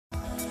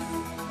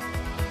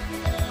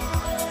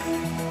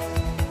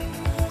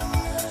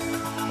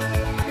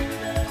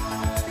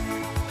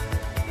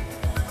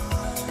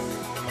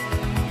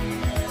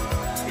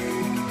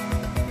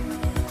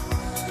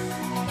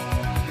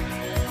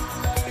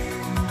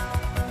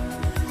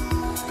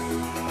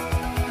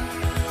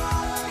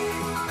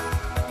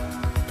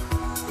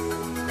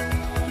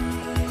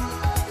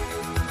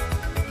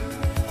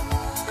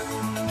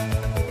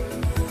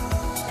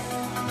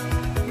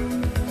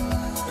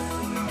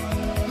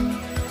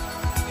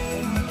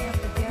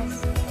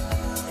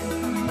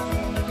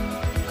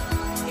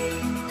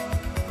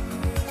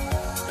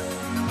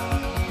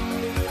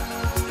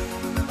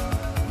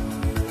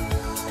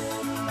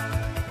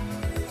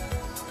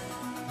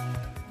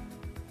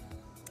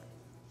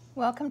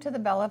Welcome to the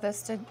Bella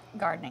Vista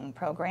Gardening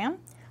Program.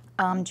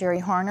 I'm Jerry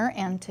Horner,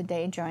 and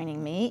today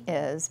joining me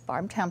is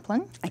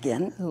BarbTemplin.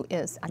 Again. Who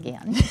is,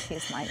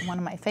 she's one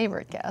of my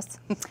favorite guests.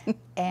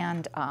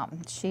 And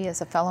she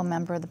is a fellow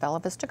member of the Bella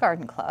Vista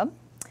Garden Club,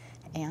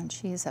 and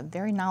she's a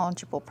very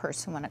knowledgeable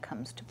person when it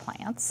comes to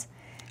plants.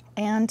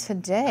 And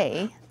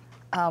today,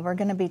 we're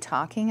going to be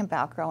talking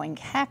about growing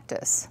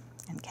cactus.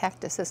 And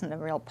cactus isn't a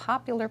real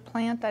popular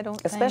plant, I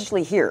don't think.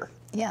 Especially here.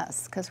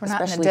 Yes, because we're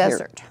not in a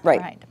desert. Here.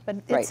 Right. But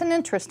it's an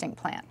interesting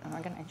plant, and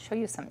we're going to show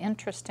you some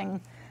interesting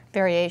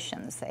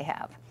variations they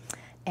have.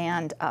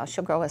 And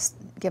she'll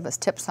give us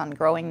tips on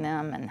growing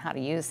them and how to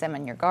use them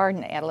in your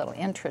garden to add a little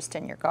interest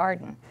in your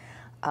garden.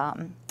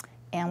 And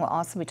we'll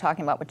also be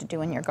talking about what to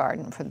do in your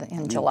garden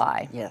in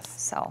July. Yes.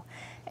 So,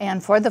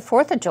 and for the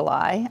 4th of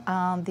July,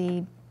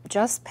 the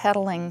Just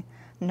Pedaling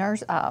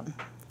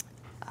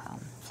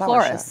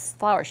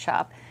Flower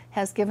Shop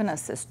has given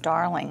us this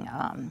darling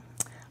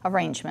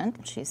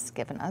arrangement she's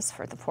given us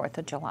for the 4th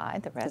of July,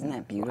 the red Isn't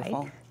that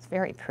beautiful? White. It's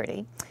very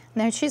pretty.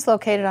 Now, she's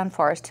located on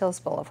Forest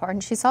Hills Boulevard,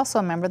 and she's also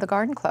a member of the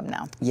Garden Club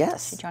now.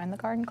 Yes. She joined the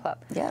Garden Club.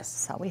 Yes.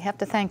 So we have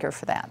to thank her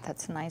for that.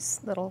 That's a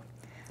nice little...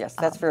 Yes,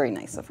 that's very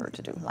nice of her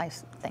to do.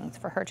 Nice things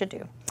for her to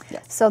do.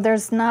 Yes. So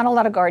there's not a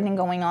lot of gardening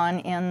going on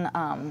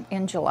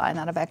in July,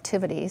 not of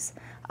activities.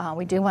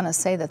 We do want to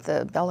say that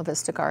the Bella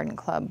Vista Garden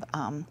Club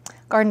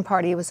garden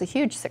party was a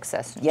huge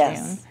success in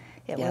June.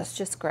 It was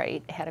just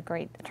great. It had a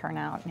great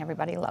turnout, and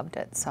everybody loved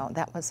it. So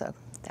that was a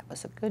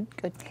good.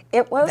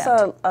 It was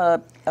event.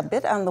 a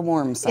bit on the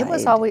warm side.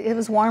 It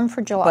was warm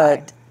for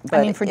July.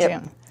 but for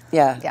June.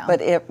 Yeah,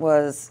 but it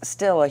was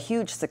still a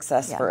huge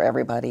success for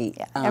everybody,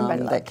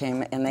 everybody that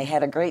came, and they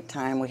had a great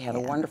time. We had a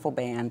wonderful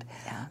band.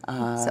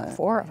 Except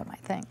 4 of them, I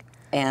think.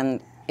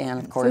 And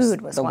of course the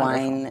wonderful.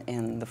 wine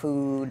and the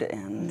food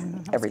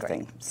and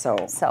everything. So,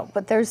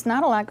 but there's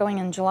not a lot going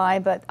in July.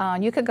 But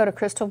you could go to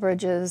Crystal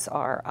Bridges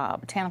or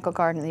Botanical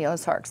Garden of the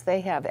Ozarks.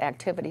 They have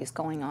activities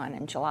going on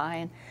in July,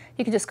 and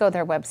you can just go to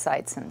their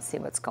websites and see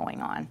what's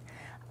going on.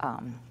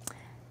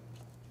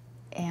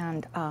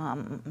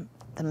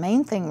 The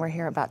main thing we're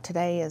here about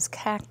today is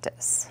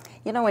cactus.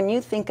 You know, when you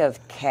think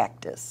of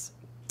cactus,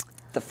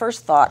 the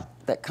first thought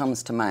that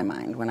comes to my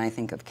mind when I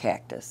think of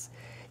cactus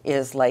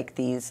is like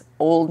these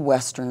old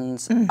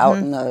westerns out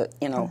in the,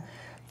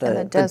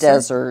 the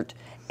desert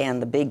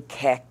and the big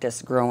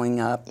cactus growing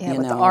up. Yeah,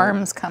 with the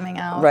arms coming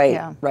out.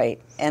 Right,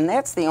 right. And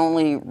that's the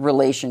only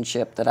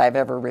relationship that I've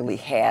ever really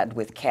had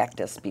with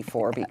cactus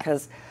before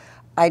because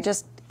I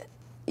just,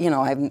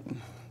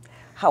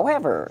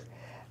 however,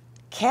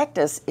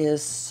 cactus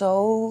is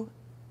so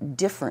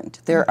different.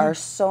 There are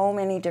so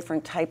many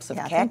different types of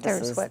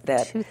cactuses. I think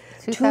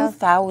there's,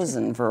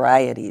 2,000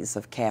 varieties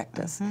of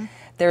cactus.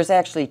 There's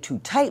actually 2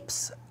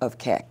 types of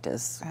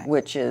cactus,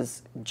 which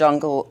is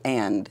jungle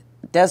and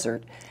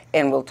desert,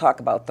 and we'll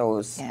talk about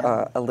those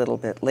a little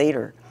bit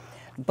later.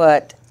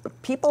 But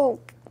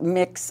people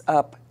mix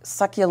up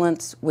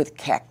succulents with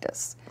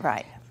cactus.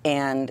 Right.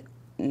 And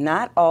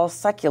not all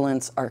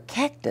succulents are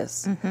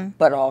cactus,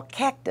 but all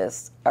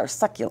cactus are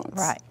succulents.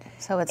 Right.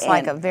 So it's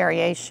like a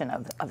variation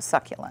of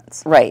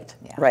succulents. Right,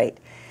 right.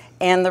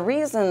 And the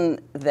reason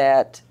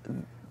that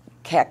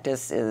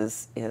cactus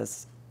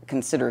is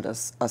considered a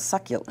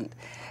succulent,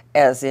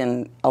 as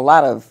in a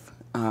lot of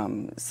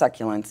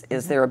succulents,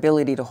 is their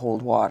ability to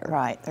hold water.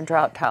 Right, they're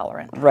drought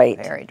tolerant. Right,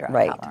 very drought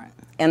tolerant.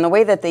 And the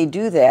way that they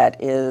do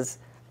that is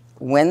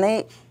when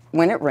it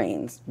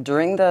rains,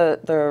 during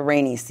the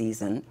rainy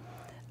season,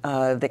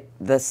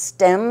 the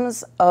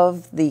stems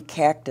of the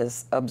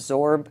cactus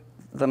absorb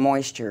the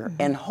moisture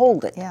and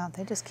hold it. Yeah,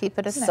 they just keep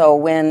it in there. So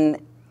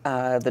when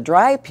the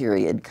dry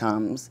period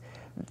comes,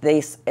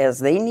 as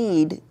they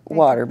need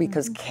water,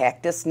 because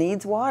cactus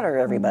needs water,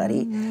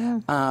 everybody,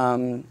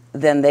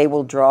 then they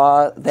will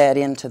draw that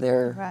into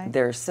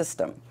their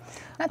system.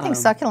 I think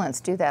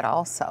succulents do that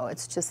also.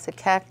 It's just the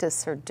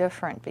cactus are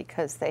different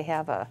because they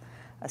have a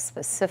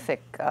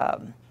specific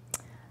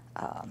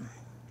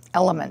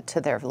element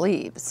to their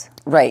leaves.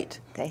 Right.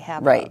 They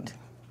have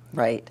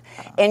Right.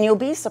 And you'll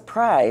be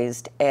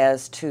surprised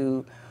as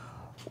to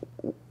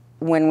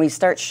when we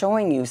start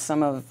showing you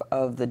some of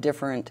the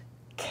different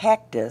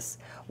cactus,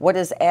 what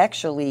is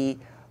actually,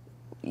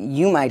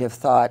 you might have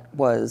thought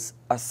was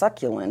a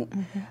succulent,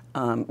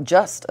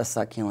 just a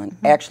succulent,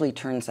 actually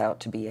turns out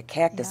to be a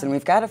cactus. And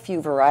we've got a few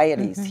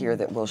varieties here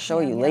that we'll show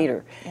you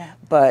later.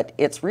 But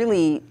it's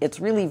really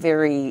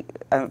very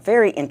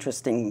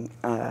interesting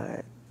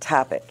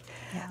topic.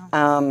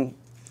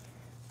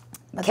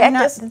 But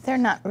they're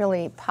not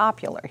really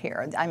popular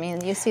here. I mean,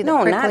 you see the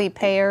prickly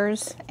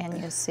pears,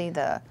 and you see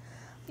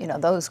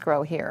those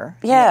grow here.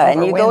 Yeah,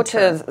 and you go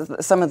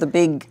to some of the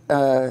big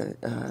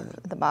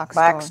the box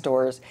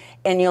stores,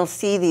 and you'll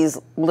see these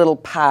little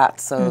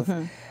pots of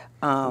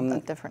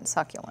the different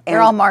succulents. They're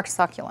all marked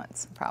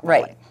succulents,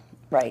 probably.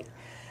 Right.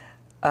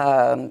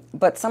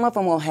 But some of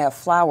them will have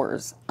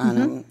flowers on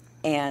them,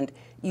 and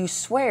you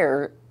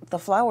swear the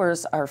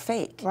flowers are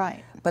fake.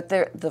 Right. But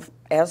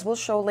as we'll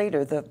show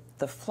later,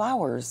 the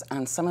flowers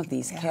on some of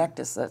these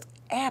cactus are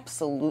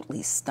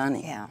absolutely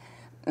stunning. Yeah.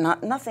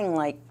 nothing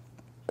like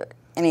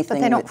anything.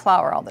 But they don't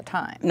flower all the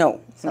time.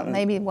 No. So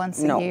maybe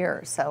once a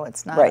year, so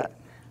it's not right.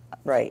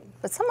 Right.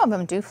 But some of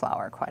them do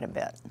flower quite a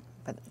bit.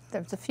 But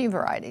there's a few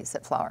varieties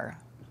that flower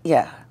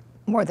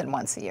more than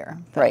once a year.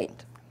 Right.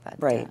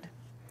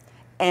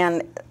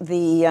 And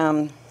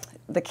the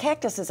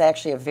cactus is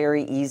actually a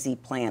very easy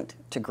plant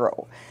to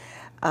grow.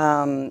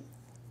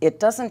 It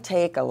doesn't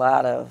take a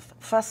lot of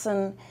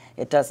fussing.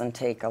 It doesn't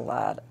take a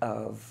lot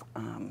of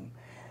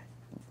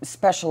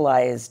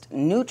specialized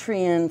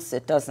nutrients.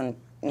 It doesn't,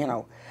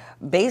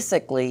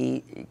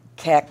 basically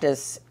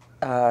cactus,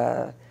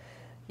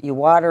 you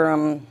water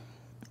them.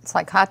 It's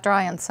like hot,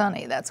 dry, and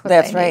sunny. That's what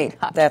That's they right. need.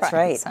 Hot, That's dry,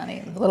 right. And sunny,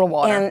 and a little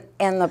water.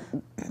 And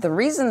the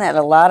reason that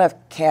a lot of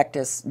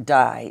cactus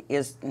die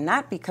is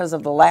not because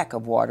of the lack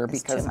of water,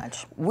 because too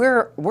much.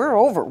 we're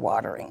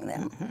overwatering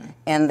them,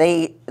 and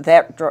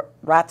that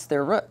rots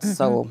their roots.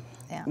 So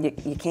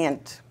you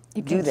can't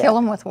You do can that. kill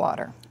them with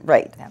water.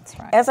 Right. That's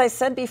right. As I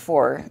said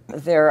before,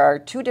 there are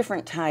two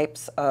different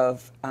types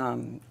of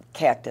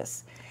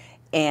cactus,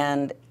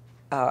 and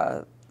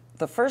the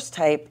first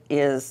type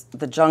is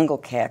the jungle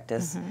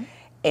cactus.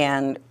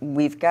 And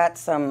we've got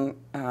some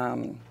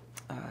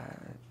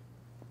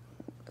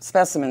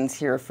specimens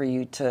here for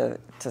you to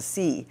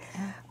see.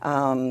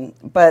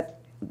 But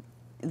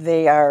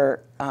they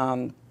are,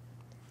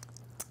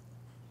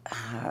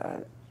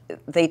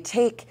 they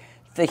take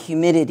the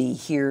humidity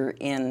here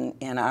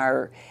in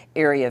our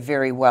area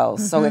very well.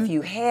 So if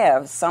you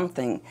have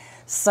something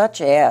such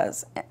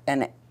as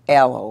an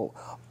aloe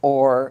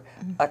or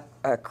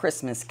a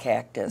Christmas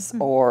cactus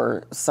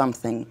or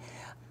something,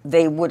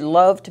 they would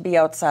love to be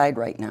outside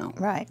right now.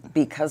 Right.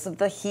 Because of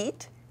the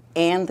heat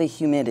and the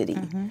humidity.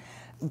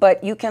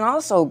 But you can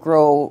also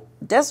grow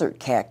desert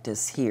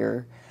cactus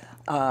here.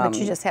 But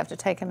you just have to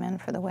take them in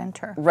for the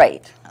winter.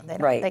 Right.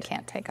 They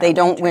can't take our They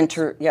don't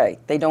winters. winter.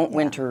 They don't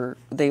winter.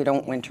 They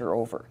don't winter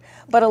over.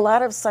 But a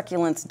lot of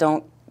succulents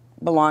don't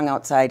belong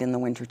outside in the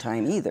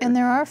wintertime either. And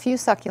there are a few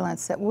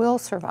succulents that will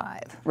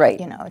survive. Right.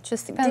 It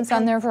just depends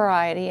on their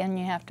variety, and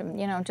you have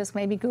to, just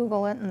maybe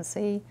Google it and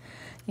see,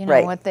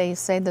 what they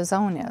say the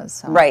zone is.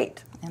 So,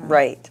 Right.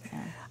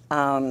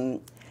 The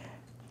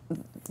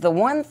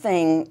one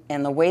thing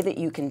and the way that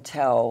you can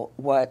tell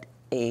what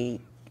a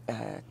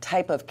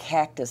type of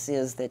cactus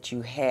is that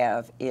you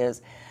have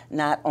is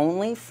not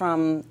only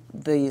from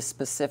the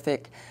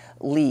specific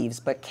leaves,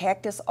 but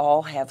cactus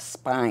all have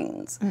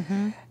spines.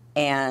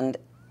 And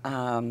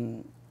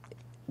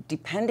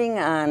depending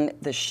on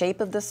the shape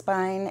of the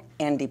spine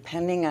and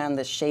depending on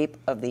the shape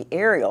of the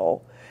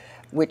areole,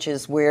 which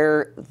is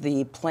where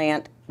the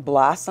plant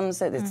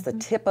blossoms, it's the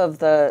tip of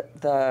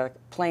the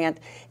plant,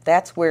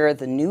 that's where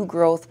the new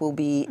growth will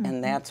be,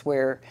 and that's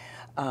where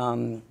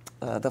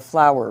the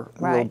flower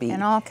will be.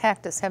 And all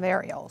cactus have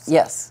areoles.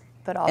 Yes.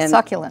 But all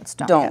succulents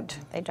don't.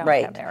 They don't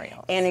right. have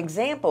areoles. An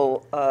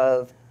example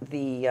of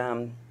the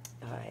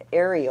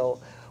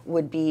areole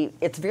would be,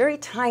 it's very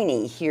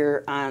tiny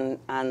here on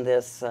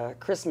this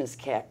Christmas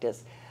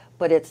cactus,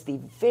 but it's the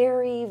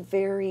very,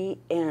 very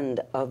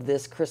end of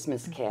this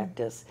Christmas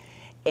cactus.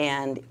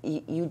 And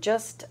you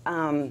just,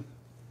 you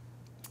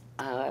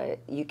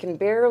can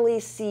barely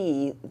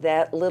see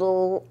that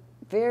little,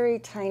 very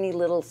tiny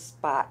little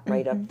spot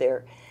right up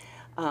there.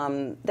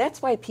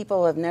 That's why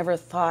people have never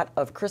thought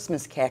of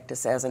Christmas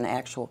cactus as an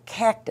actual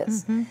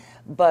cactus.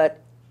 But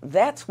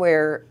that's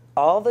where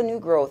all the new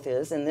growth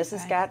is, and this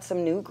has got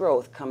some new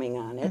growth coming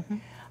on it.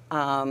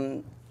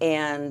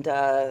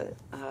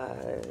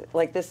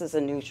 Like this is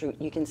a new shoot.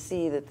 You can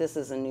see that this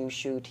is a new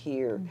shoot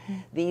here.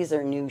 These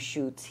are new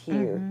shoots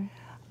here.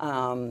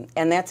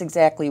 And that's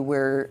exactly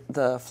where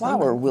the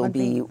flower will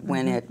be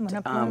when it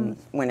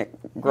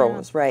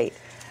grows, right?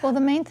 Well, the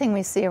main thing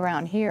we see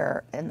around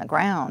here in the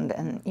ground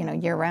and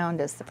year-round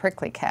is the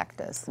prickly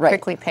cactus,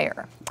 prickly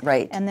pear.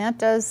 Right. And that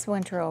does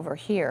winter over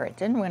here. It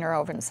didn't winter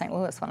over in St.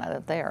 Louis when I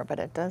lived there, but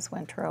it does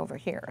winter over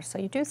here. So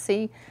you do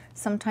see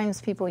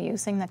sometimes people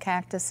using the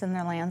cactus in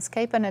their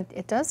landscape, and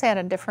it does add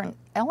a different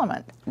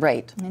element.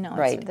 Right.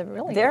 It's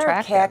really there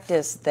attractive. are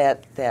cactus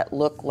that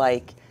look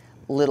like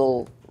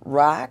little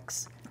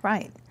rocks.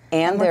 Right.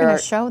 And we're going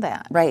to show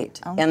that. Right.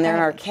 Okay. And there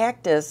are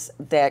cactus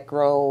that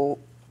grow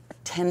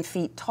 10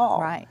 feet tall.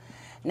 Right.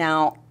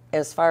 Now,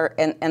 as far,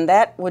 and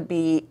that would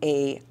be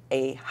a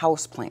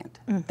house plant.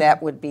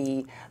 That would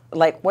be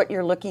like what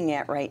you're looking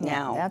at right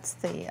now. That's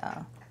the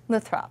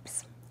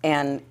lithops.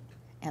 And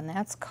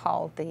that's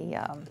called the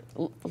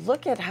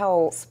look at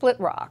how split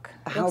rock.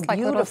 How looks like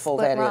beautiful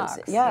little split that rocks.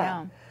 is.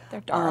 Yeah. They're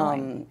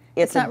darling.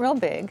 It's not real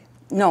big.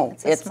 No,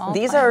 it's a small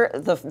these plant. are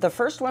the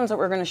first ones that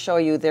we're going to show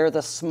you. They're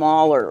the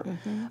smaller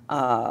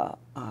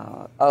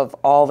of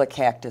all the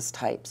cactus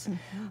types,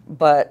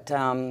 but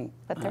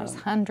there's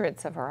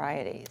hundreds of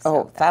varieties.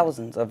 Oh,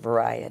 thousands of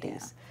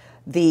varieties.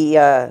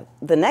 Yeah.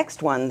 The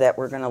next one that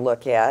we're going to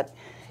look at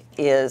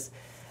is,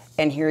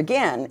 and here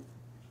again,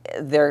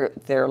 they're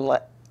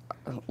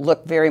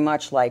look very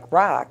much like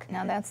rock.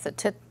 Now that's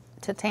the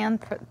titan.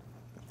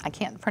 I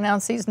can't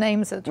pronounce these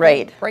names. It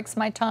breaks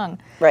my tongue.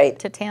 Right.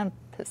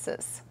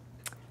 Titanpsis.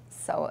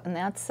 So, and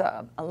that's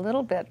a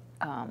little bit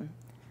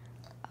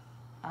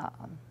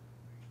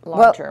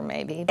larger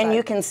maybe. And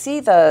you can see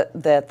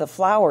that the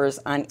flowers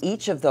on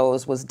each of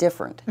those was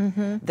different.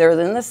 They're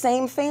in the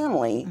same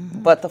family,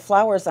 but the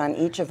flowers on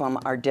each of them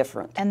are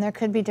different. And there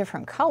could be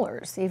different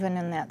colors, even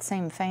in that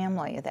same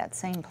family, that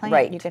same plant.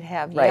 Right. You could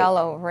have Right.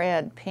 yellow,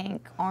 red,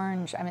 pink,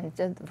 orange. I mean,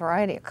 the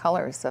variety of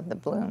colors of the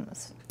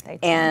blooms, they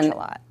change a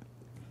lot.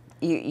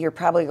 You're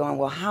probably going,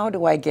 well, how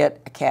do I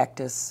get a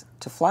cactus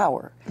to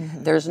flower?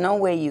 There's no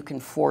way you can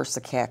force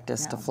a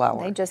cactus to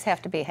flower. They just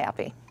have to be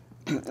happy.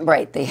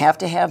 Right. They have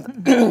to have,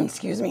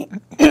 excuse me,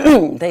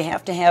 they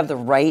have to have the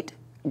right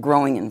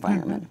growing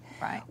environment,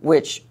 Right.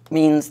 which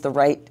means the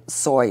right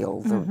soil,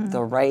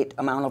 the right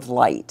amount of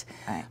light.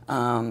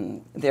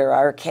 Right. There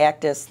are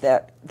cactus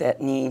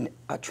that need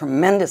a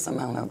tremendous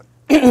amount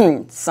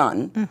of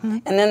sun,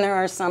 and then there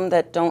are some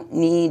that don't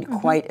need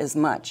quite as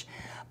much.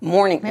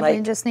 Morning, Maybe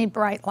you just need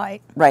bright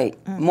light. right.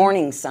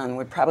 Morning sun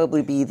would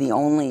probably be the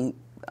only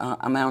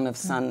amount of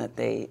sun that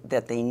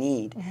they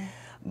need,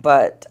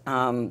 but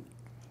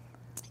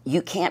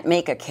you can't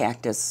make a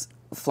cactus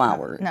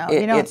flower. No,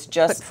 you don't it's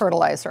just put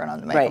fertilizer on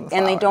them to make them flower.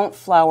 and they don't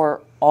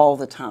flower all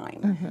the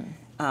time.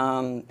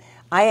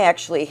 I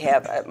actually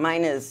have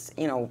mine is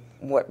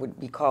what would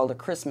be called a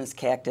Christmas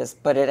cactus,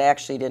 but it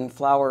actually didn't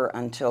flower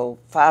until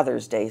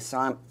Father's Day.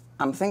 So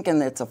I'm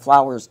thinking it's a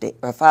Father's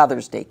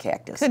Day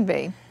cactus. Could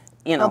be.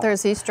 Well,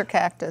 there's Easter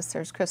cactus,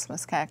 there's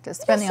Christmas cactus,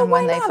 depending so on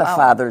when why they not flower. a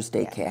Father's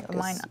Day cactus?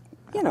 Why not?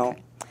 You know.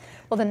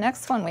 Well, the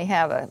next one we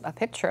have a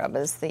picture of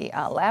is the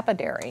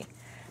lapidary.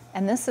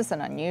 And this is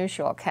an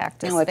unusual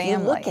cactus Now, if family. you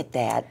look at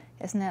that,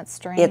 Isn't that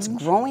strange? it's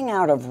growing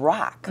out of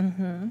rock.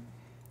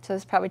 So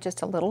there's probably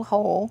just a little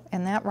hole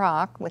in that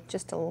rock with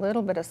just a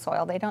little bit of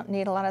soil. They don't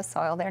need a lot of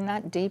soil. They're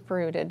not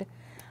deep-rooted.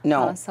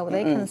 No. So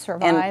they can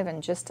survive in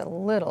just a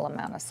little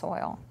amount of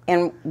soil.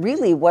 And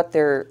really what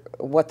they're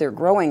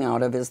growing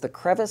out of is the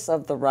crevice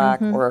of the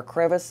rock or a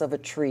crevice of a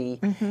tree,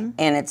 and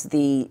it's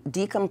the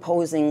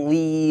decomposing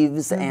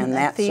leaves and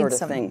that sort of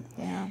feeds thing.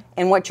 them, yeah.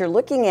 And what you're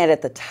looking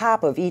at the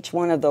top of each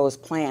one of those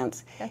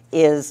plants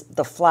is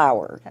the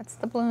flower. That's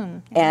the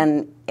bloom.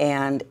 Yeah.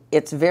 And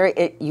it's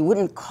you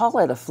wouldn't call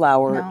it a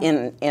flower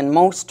in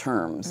most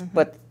terms,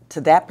 but to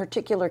that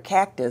particular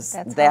cactus,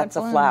 That's how that's it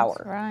a blooms,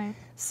 flower. right.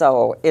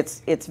 So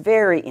it's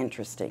very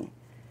interesting.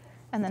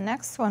 And the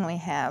next one we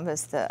have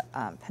is the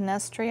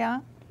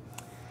Penestria.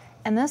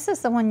 And this is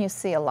the one you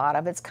see a lot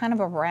of. It's kind of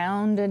a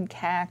rounded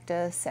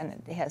cactus,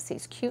 and it has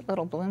these cute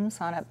little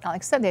blooms on it.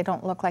 Like I said, they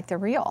don't look like they're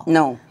real.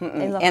 No,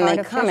 They look and they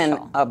come in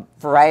artificial.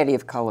 a variety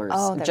of colors,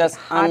 Oh, they're just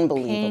hot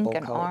unbelievable pink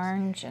and colors.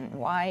 orange and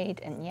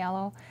white and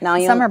yellow. Now,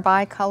 Some are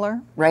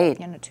bicolor. Right.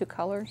 Two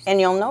colors. And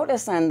you'll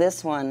notice on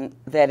this one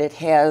that it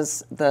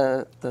has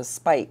the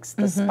spikes.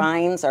 The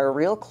spines are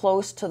real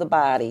close to the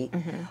body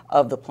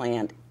of the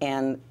plant,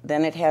 and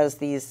then it has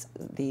these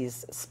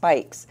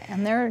spikes.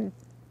 And they're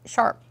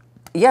sharp.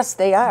 Yes,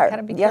 they are.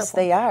 Gotta be Yes, careful.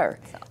 they are.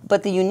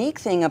 But the unique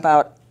thing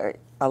about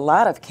a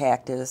lot of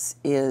cactus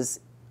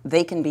is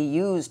they can be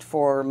used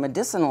for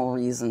medicinal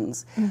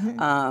reasons.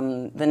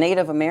 The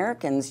Native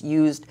Americans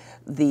used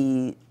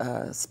the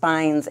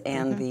spines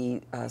and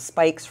the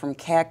spikes from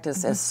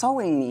cactus as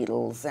sewing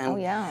needles, and Oh,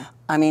 yeah.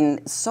 I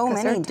mean, so 'Cause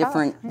many they're tough,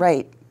 different.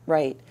 yeah.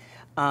 Right.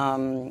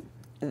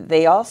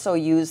 They also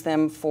use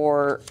them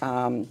for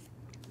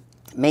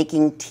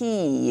making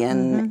tea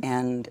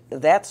and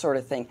that sort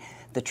of thing.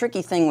 The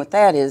tricky thing with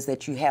that is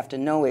that you have to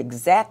know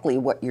exactly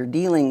what you're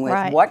dealing with,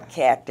 Right. what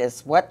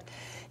cactus, what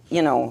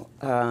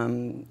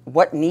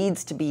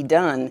needs to be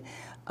done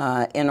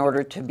in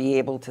order to be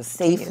able to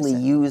safely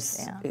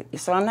use.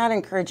 So I'm not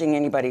encouraging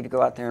anybody to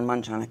go out there and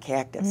munch on a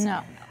cactus.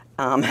 No.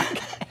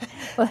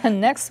 Well, the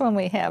next one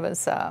we have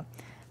is the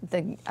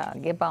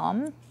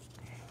Gibam,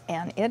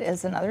 and it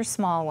is another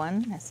small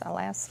one. It's the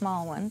last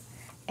small one,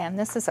 and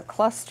this is a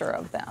cluster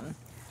of them.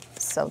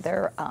 So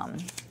they're,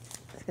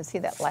 you can see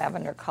that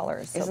lavender color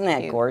is so Isn't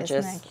that cute.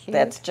 gorgeous? Isn't that cute?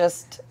 That's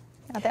just.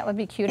 Now, that would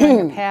be cute on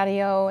your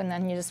patio, and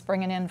then you just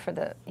bring it in for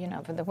the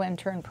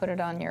winter and put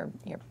it on your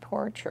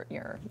porch or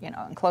your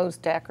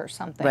enclosed deck or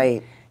something.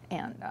 Right.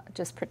 And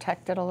just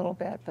protect it a little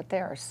bit. But they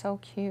are so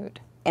cute.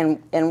 And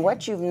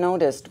what you've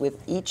noticed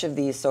with each of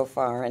these so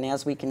far, and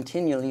as we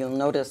continue, you'll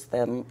notice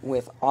them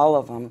with all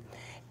of them,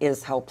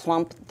 is how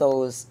plump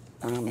those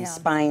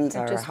spines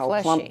They're are, just how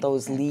fleshy. plump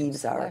those They're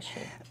leaves just are.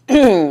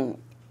 fleshy.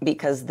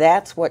 Because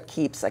that's what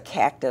keeps a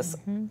cactus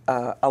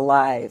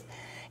alive.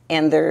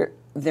 And their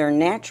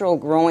natural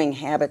growing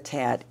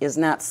habitat is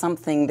not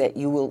something that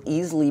you will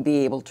easily be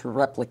able to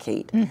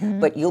replicate,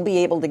 but you'll be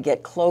able to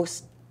get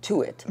close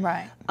to it.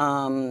 Right.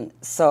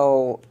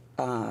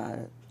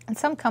 And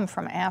some come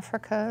from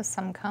Africa,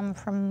 some come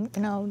from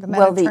the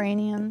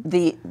Mediterranean.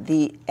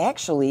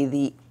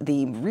 Actually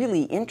the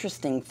really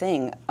interesting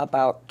thing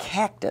about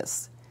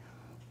cactus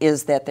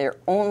is that they're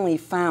only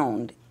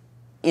found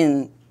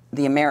in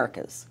the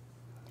Americas.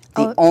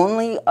 The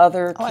only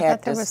other cactus. I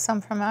thought there was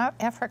some from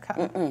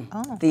Africa.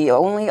 Oh, the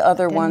only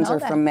other didn't ones know are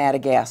that. from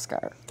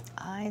Madagascar.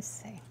 I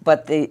see.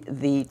 But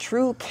the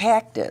true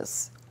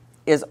cactus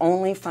is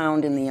only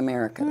found in the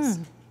Americas.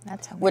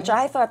 That's amazing. which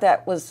I thought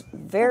that was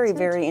very, That's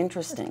very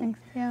interesting.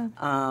 Yeah.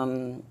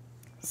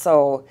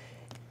 So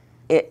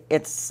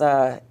it's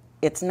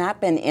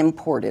not been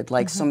imported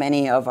like so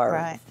many of our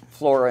Right.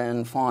 flora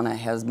and fauna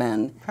has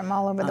been. From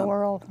all over the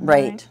world.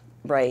 Right,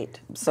 right.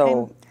 So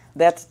Okay.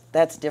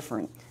 that's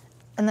different.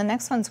 And the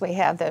next ones we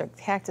have, the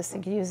cactus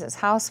that you use as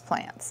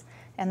houseplants.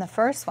 And the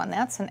first one,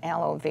 that's an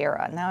aloe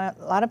vera. Now,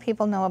 a lot of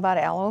people know about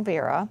aloe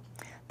vera.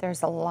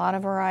 There's a lot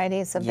of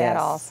varieties of that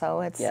Yes.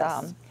 also.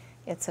 Yes.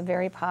 It's a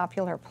very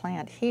popular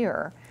plant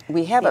here.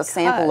 We have a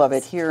sample of it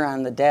because- here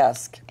on the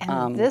desk.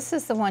 And this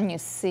is the one you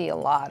see a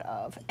lot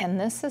of. And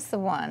this is the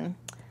one,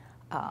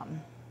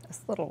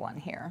 this little one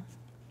here.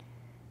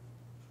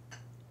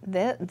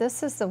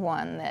 This is the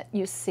one that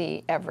you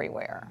see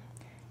everywhere.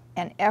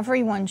 And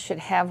everyone should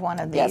have one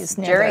of these Yes,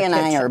 near Jerry their and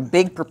I kitchen. are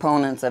big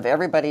proponents of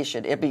everybody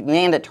should, it'd be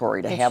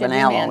mandatory to It have should an be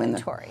aloe in there.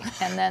 mandatory.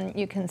 And then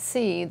you can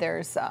see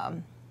there's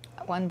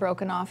one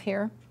broken off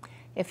here.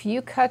 If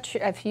you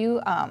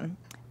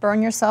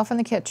burn yourself in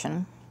the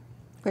kitchen,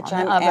 Which on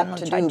I'm the oven, apt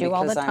to which I do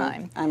all because the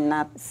time. I'm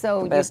not So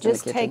the you best in the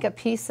just kitchen. take a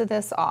piece of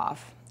this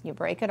off, you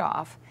break it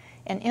off,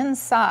 and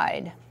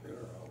inside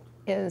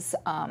is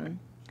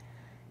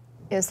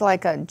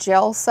like a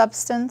gel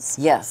substance.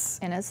 Yes.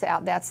 And it's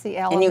out. That's the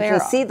aloe And you vera.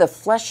 can see the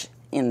flesh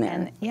in there.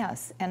 And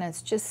yes, and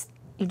it's just,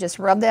 you just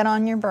rub that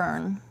on your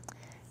burn,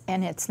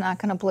 and it's not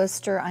going to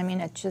blister. I mean,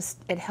 it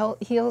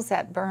heals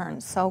that burn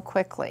so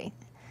quickly,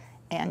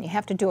 and you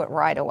have to do it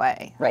right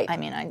away. Right. I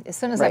mean, as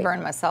soon as I Right.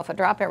 burn myself, I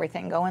drop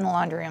everything, go in the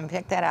laundry room,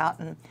 pick that out,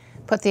 and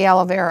put the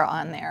aloe vera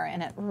on there,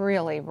 and it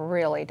really,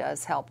 really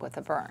does help with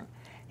the burn.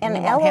 And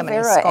you won't aloe have any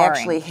vera scarring.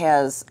 actually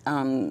has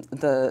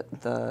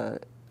the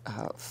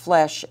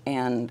flesh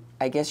and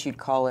I guess you'd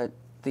call it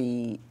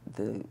the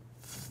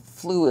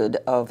fluid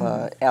of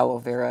aloe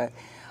vera.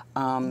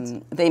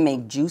 They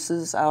make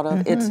juices out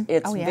of. It's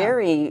Oh, yeah.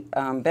 very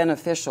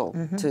beneficial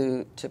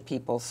to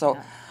people. So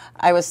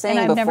I was saying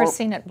And I've before. never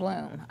seen it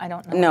bloom. I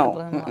don't know No,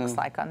 what the bloom looks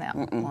like on that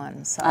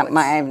one. So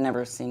I've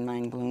never seen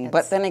mine bloom.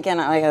 But then again,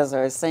 as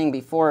I was saying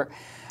before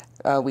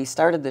we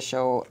started the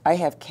show, I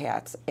have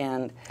cats,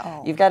 and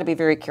you've got to be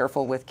very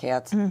careful with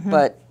cats.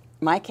 But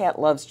my cat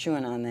loves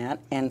chewing on that,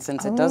 and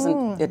since it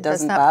doesn't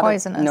it's not bother.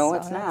 poisonous, No, so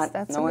it's not.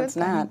 that's a No, good it's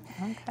not.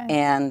 thing. Okay.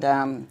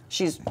 And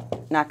she's,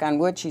 knock on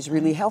wood, she's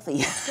really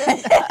healthy.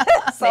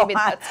 So Maybe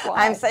that's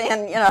why. I'm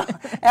saying,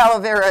 aloe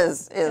vera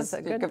is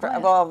a good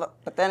plant. well,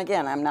 but then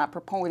again, I'm not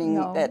promoting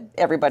No. that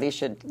everybody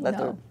should let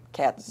their No.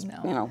 cats,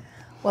 No.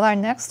 Well, our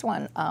next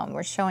one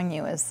we're showing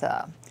you is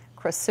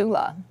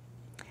Crassula,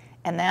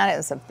 and that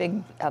is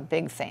a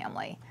big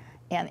family.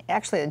 And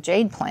actually, a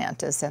jade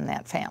plant is in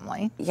that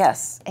family.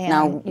 Yes. And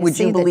Now, you would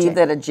see you the believe jade-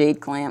 that a jade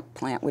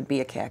plant would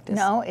be a cactus?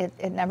 No, it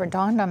never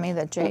dawned on me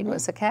that jade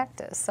was a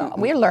cactus. So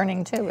we're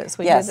learning too as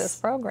we Yes. do this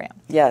program.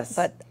 Yes.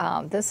 But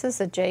this is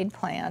a jade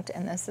plant,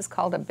 and this is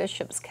called a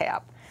bishop's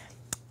cap.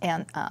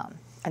 And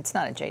it's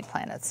not a jade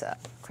plant; it's a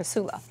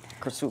Crassula.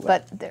 Crassula.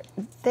 But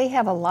they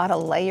have a lot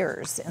of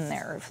layers in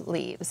their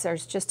leaves.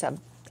 There's just a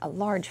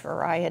large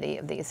variety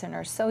of these, and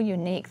they're so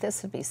unique.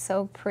 This would be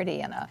so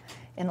pretty in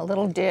a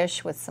little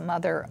dish with some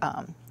other,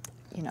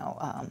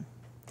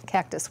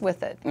 cactus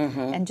with it,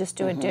 and just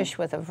do a dish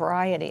with a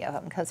variety of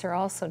them because they're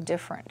all so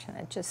different, and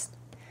it just.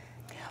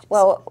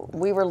 Well,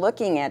 we were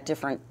looking at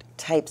different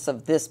types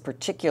of this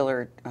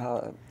particular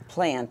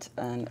plant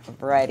and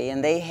variety,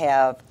 and they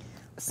have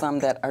some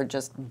that are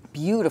just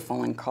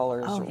beautiful in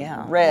colors, Oh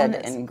yeah, red One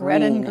that's and green.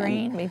 red and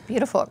green, be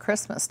beautiful at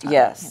Christmas time.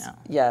 Yes,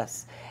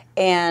 yes.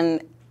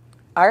 And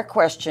our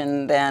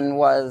question then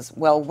was,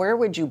 well, where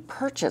would you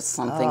purchase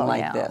something Oh,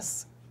 like yeah.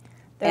 this?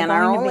 They're And going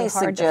our to be only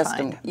hard to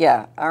suggestion,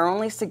 find. our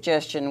only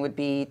suggestion would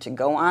be to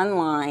go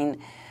online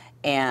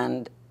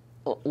and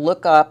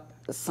look up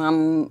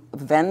some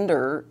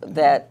vendor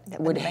that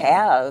would make-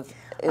 have.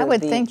 I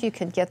would the- think you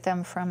could get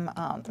them from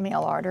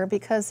mail order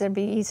because they'd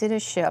be easy to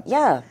ship.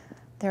 Yeah,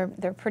 They're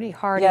pretty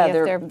hardy yeah, if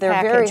they're very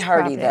packaged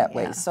hardy properly, that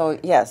way. yeah. So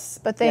yes,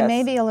 But they yes.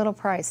 may be a little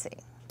pricey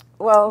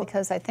well,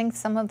 because I think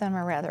some of them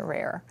are rather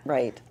rare,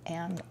 right,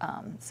 and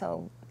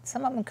so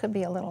some of them could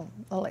be a little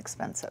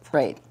expensive.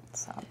 right.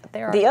 So, but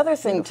they are The other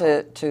thing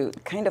beautiful. to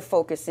kind of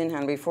focus in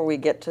on before we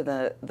get to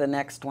the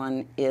next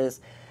one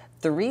is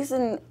the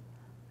reason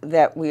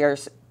that we are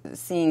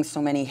seeing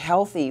so many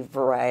healthy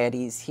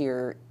varieties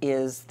here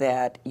is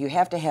that you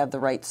have to have the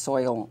right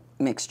soil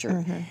mixture.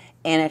 Mm-hmm.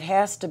 And it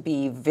has to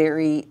be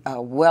very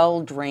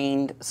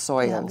well-drained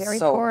soil. Yeah, very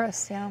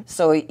porous, yeah.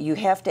 So you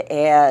have to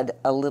add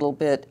a little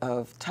bit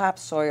of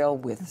topsoil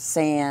with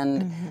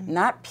sand,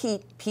 not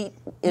peat. Peat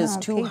is Mm-hmm. No,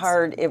 too peat's-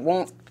 hard. It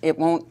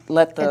won't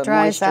let the It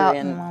dries moisture out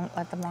in. and won't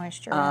let the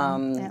moisture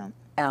in.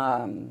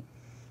 Yeah.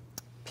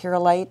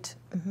 Perlite.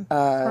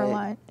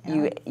 Perlite,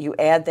 yeah. You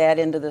add that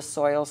into the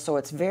soil, so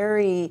it's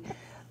very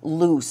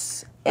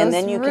loose, and Those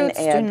then you roots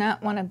can add. do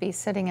not want to be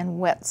sitting in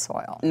wet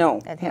soil. No,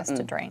 It has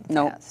to drain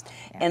No, fast.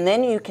 Yeah. and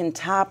then you can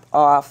top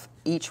off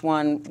each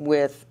one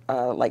with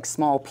like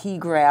small pea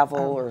gravel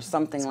or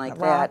something like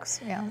rocks,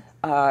 that.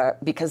 yeah.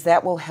 Because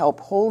that will help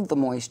hold the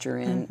moisture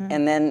in,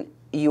 and then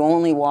you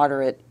only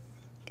water it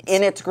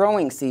in its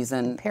growing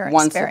season,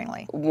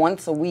 sparingly.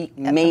 once a week,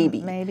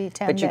 maybe. Maybe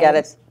 10 But you days.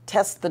 got to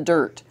test the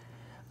dirt,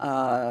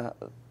 the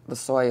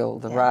soil,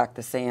 the rock,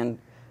 the sand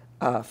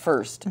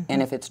first.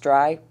 And if it's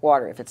dry,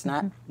 water. If it's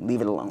not,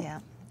 leave it alone. Yeah.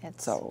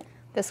 So.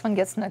 This one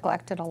gets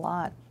neglected a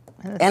lot.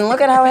 And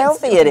look at how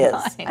healthy it is.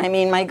 Fine. I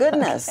mean, my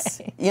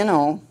goodness, you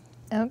know.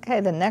 Okay,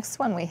 the next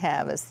one we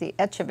have is the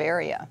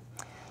Echeveria.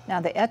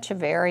 Now, the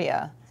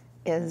Echeveria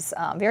is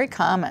very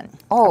common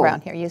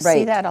around here. You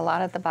see that a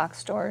lot at the box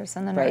stores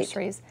and the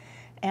nurseries.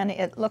 And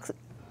it looks,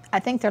 I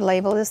think their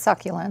label is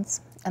Succulents,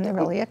 and they're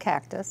really a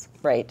cactus.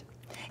 Right.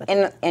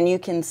 And you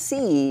can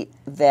see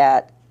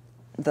that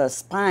the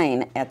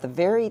spine at the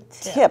very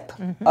tip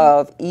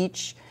of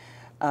each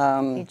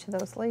of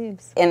those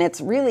leaves. And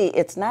it's really,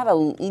 it's not a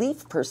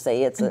leaf per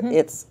se, it's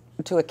it's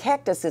to a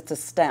cactus it's a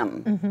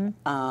stem.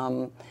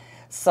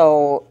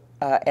 So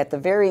at the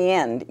very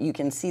end you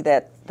can see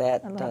that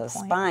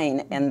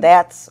spine, and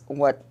that's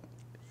what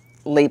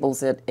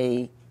labels it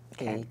a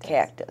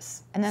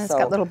cactus. And then it's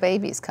got little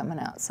babies coming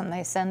out.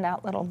 They send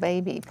out little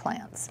baby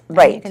plants.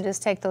 Right. And you can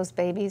just take those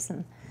babies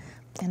and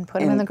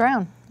put them in the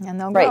ground, and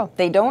they'll grow. Right.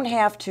 They don't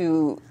have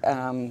to,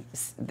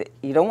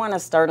 you don't want to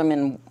start them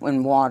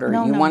in water.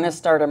 You want to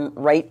start them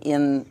right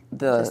in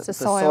the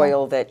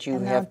soil that you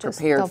have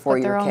prepared for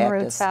your cactus. They'll put their own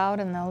roots out,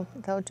 and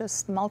they'll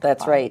just multiply.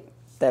 That's right.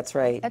 That's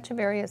right.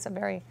 Echeveria is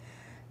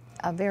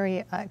a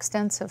very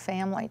extensive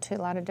family too, a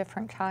lot of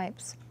different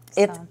types.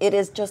 It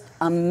is just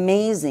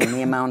amazing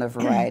the amount of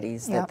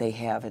varieties that they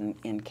have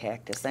in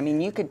cactus. I mean,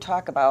 you could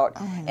talk about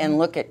and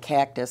look at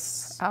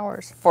cactus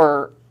hours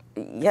for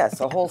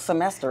a whole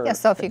semester. Yeah,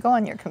 so if you go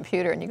on your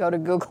computer and you go to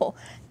Google,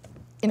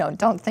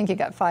 don't think you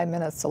got 5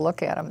 minutes to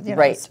look at them.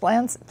 Just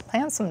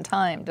plan some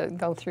time to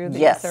go through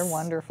these. Yes. They're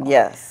wonderful.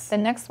 Yes. The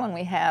next one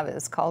we have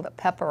is called a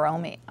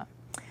peperomia.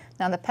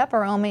 Now the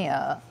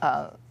peperomia,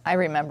 I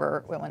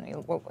remember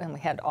when we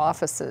had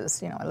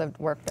offices. I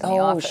worked in the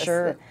office.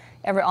 Sure.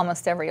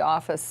 Almost every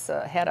office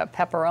had a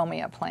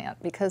peperomia plant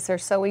because they're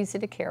so easy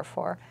to care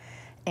for,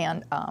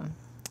 and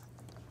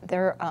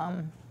they're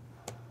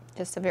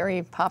just a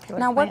very popular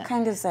plant. Now, plant. what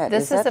kind is that?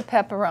 This is a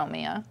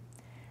peperomia,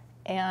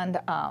 and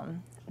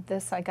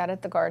this I got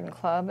at the garden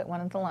club at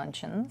one of the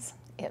luncheons.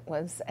 It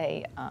was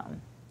a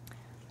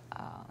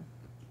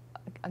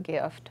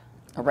gift.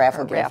 A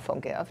raffle gift. Raffle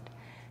gift.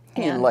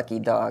 You lucky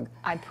dog.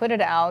 I put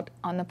it out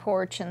on the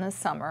porch in the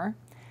summer,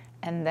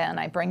 and then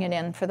I bring it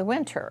in for the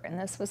winter. And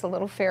this was a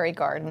little fairy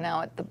garden.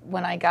 Now,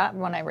 when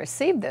I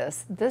received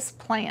this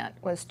plant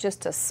was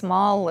just a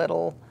small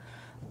little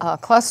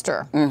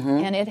cluster,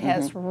 and it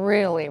has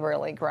really,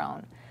 really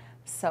grown.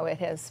 So it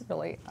has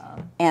really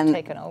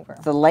taken over.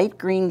 The light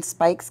green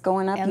spikes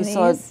going up. And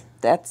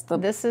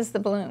this is the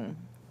bloom.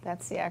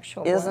 That's the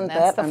actual bloom. Isn't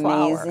that's that the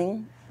flower.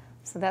 amazing?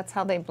 So that's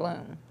how they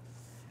bloom.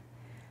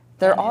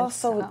 They're all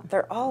so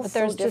but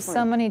there's just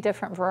so many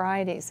different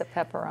varieties of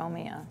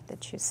peperomia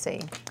that you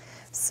see.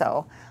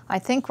 So I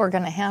think we're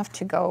going to have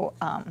to go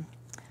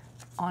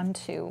on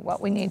to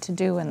what we need to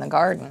do in the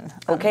garden.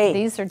 Okay.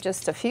 These are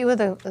just a few of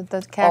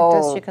the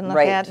cactus you can look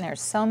at, and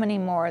there's so many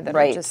more that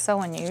are just so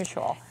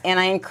unusual. And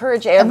I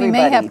encourage everybody. And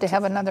we may have to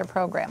have another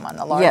program on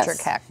the larger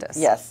cactus.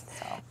 Yes.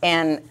 So.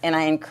 And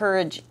I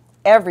encourage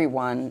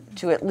everyone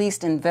to at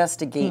least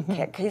investigate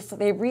cactus.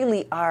 They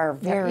really are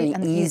very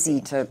easy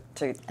to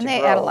and they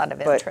grow, add a lot of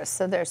interest,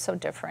 so they're so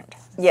different.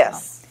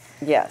 Yes,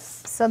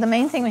 yes. So the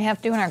main thing we have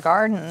to do in our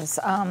gardens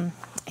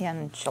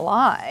in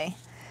July.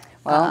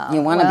 Well,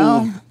 you want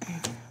to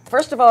be.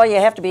 First of all, you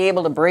have to be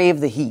able to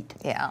brave the heat.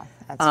 Yeah,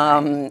 that's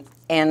right.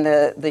 And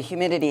the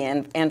humidity,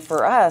 and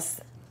for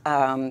us,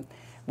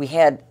 we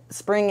had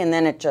spring, and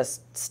then it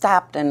just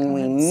stopped, and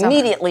we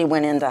immediately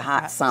went into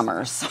hot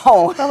summer.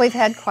 So well, we've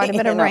had quite a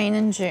bit of rain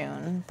in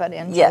June, but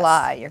in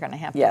July you're going to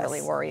have to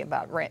really worry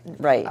about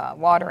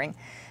watering.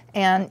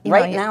 And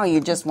now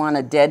you just want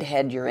to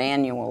deadhead your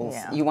annuals.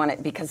 Yeah. You want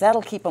it because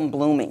that'll keep them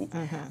blooming.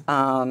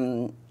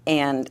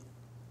 And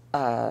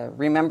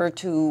remember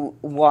to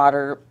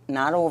water,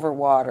 not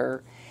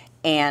overwater,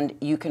 and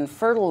you can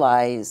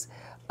fertilize.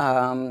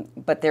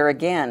 But there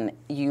again,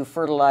 you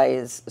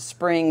fertilize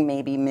spring,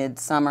 maybe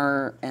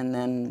midsummer, and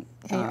then...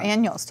 your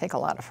annuals take a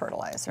lot of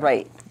fertilizer.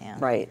 Right,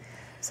 right.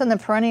 So in the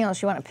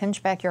perennials, you want to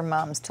pinch back your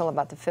mums till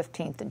about the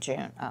 15th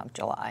of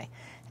July.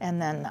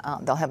 And then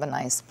they'll have a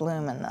nice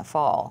bloom in the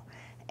fall.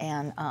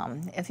 And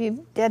if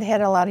you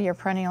deadhead a lot of your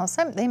perennials,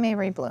 they may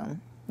rebloom.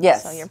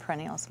 Yes. So your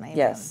perennials may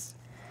bloom.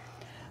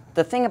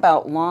 The thing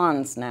about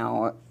lawns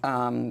now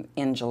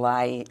in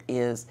July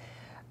is...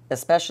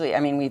 Especially, I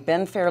mean, we've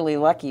been fairly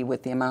lucky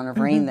with the amount of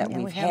rain that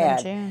we've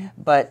had,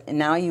 but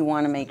now you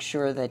want to make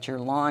sure that your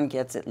lawn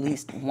gets at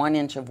least 1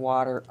 inch of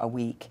water a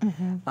week,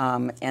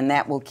 and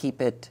that will keep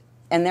it.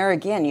 And there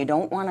again, you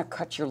don't want to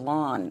cut your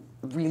lawn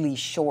really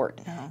short.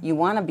 No. You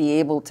want to be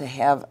able to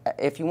have,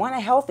 if you want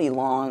a healthy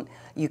lawn,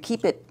 you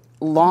keep it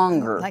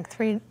longer. Like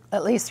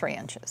at least 3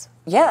 inches.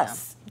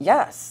 Yes,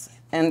 yes.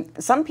 And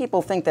some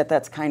people think that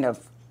that's kind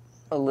of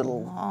a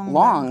little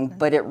long,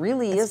 but it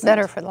really isn't. It's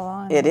better for the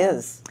lawn. It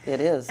is.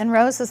 It is. And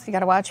roses, you got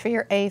to watch for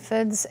your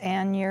aphids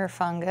and your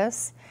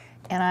fungus.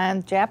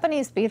 And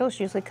Japanese beetles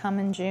usually come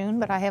in June,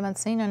 but I haven't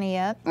seen any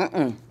yet.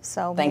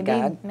 So Thank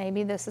God.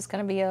 maybe this is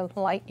going to be a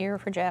light year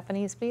for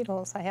Japanese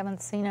beetles. I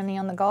haven't seen any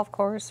on the golf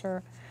course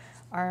or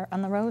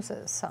on the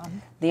roses. So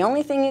The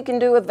only thing you can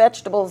do with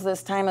vegetables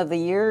this time of the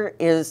year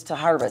is to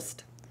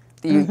harvest.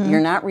 You're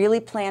not really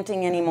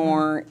planting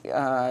anymore,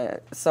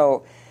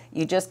 so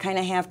you just kind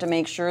of have to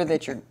make sure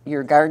that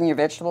your garden, your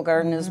vegetable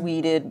garden is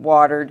weeded,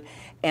 watered,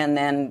 and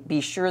then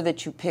be sure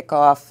that you pick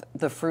off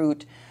the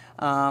fruit.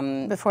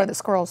 before the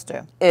squirrels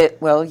do.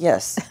 Well,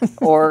 yes,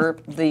 or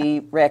the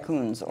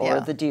raccoons, or Yeah.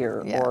 the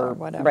deer, Yeah, or or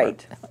whatever.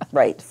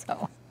 Right.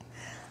 So,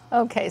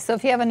 okay, so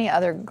if you have any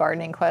other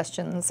gardening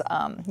questions,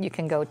 you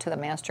can go to the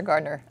Master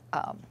Gardener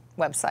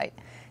website.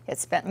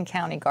 It's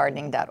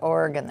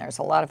bentoncountygardening.org, and there's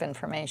a lot of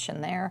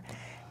information there.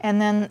 And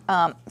then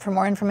for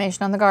more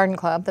information on the Garden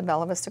Club, the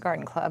Bella Vista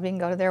Garden Club, you can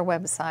go to their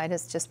website.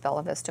 It's just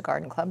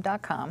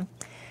bellavistagardenclub.com.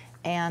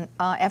 And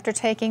after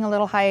taking a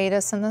little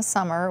hiatus in the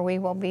summer, we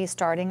will be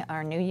starting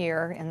our new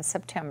year in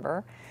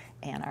September.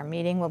 And our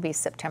meeting will be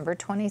September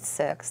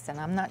 26th. And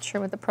I'm not sure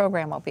what the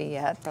program will be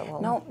yet, but we'll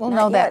not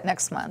know that yet.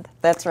 next month.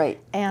 That's right.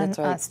 And That's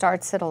right. it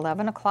starts at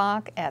 11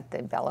 o'clock at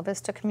the Bella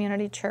Vista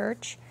Community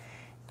Church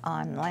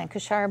on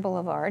Lancashire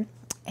Boulevard.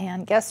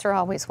 And guests are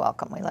always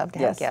welcome. We love to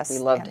have Yes, guests. we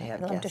love and to have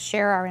we love to guests.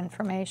 share our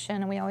information,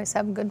 and we always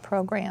have good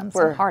programs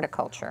We're- and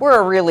horticulture. We're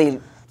a really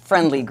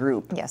friendly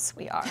group. Yes,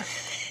 we are.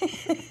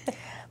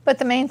 But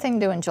the main thing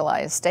to do in July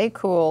is stay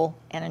cool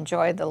and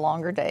enjoy the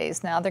longer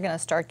days. Now they're going to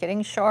start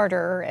getting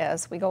shorter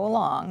as we go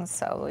along.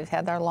 So we've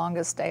had our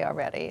longest day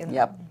already, and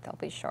Yep. they'll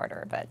be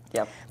shorter. But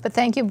Yep. But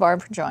thank you,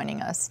 Barb, for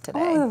joining us today.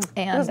 Oh,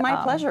 it was my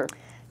pleasure.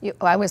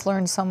 I always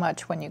learn so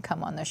much when you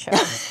come on the show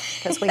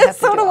because we have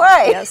to So do all-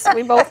 I. Yes,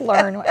 we both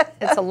learn.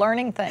 It's a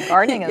learning thing.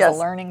 Gardening is Yes. a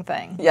learning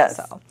thing. Yes.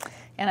 So,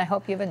 and I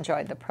hope you've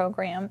enjoyed the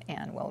program,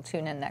 and we'll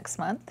tune in next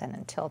month. And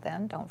until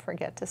then, don't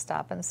forget to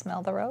stop and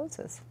smell the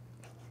roses.